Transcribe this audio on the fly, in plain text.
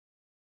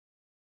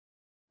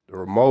The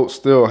remote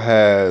still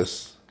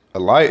has a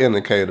light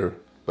indicator,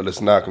 but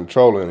it's not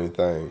controlling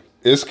anything.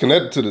 It's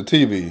connected to the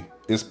TV.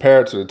 It's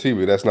paired to the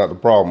TV. That's not the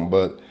problem,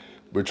 but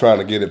we're trying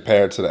to get it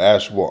paired to the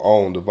actual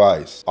Onn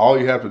device. All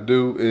you have to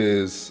do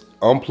is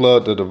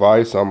unplug the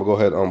device. I'm gonna go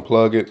ahead and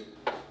unplug it.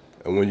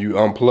 And when you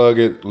unplug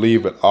it,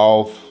 leave it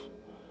off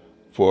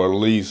for at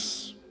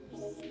least,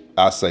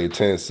 I say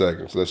 10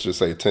 seconds. Let's just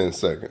say 10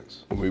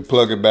 seconds. When we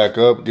plug it back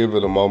up, give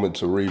it a moment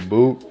to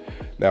reboot.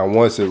 Now,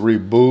 once it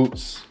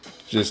reboots,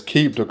 just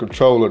keep the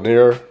controller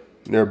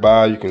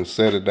nearby. You can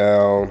set it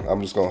down.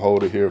 I'm just gonna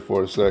hold it here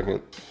for a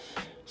second.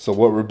 So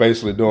what we're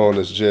basically doing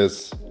is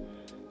just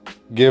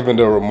giving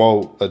the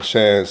remote a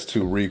chance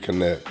to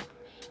reconnect.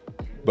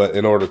 But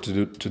in order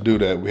to do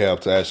that, we have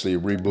to actually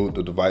reboot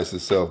the device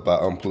itself by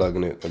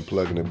unplugging it and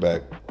plugging it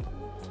back.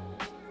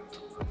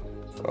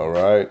 All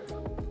right,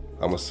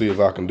 I'm gonna see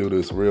if I can do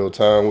this real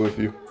time with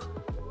you.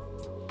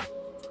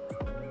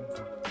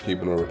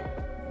 Keeping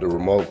the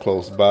remote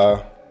close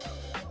by.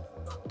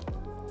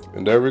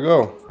 And there we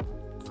go.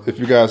 If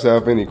you guys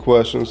have any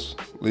questions,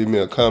 leave me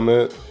a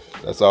comment.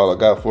 That's all I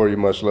got for you.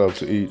 Much love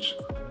to each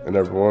and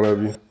every one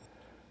of you.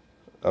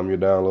 I'm your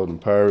downloading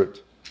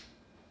pirate,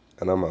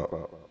 and I'm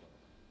out.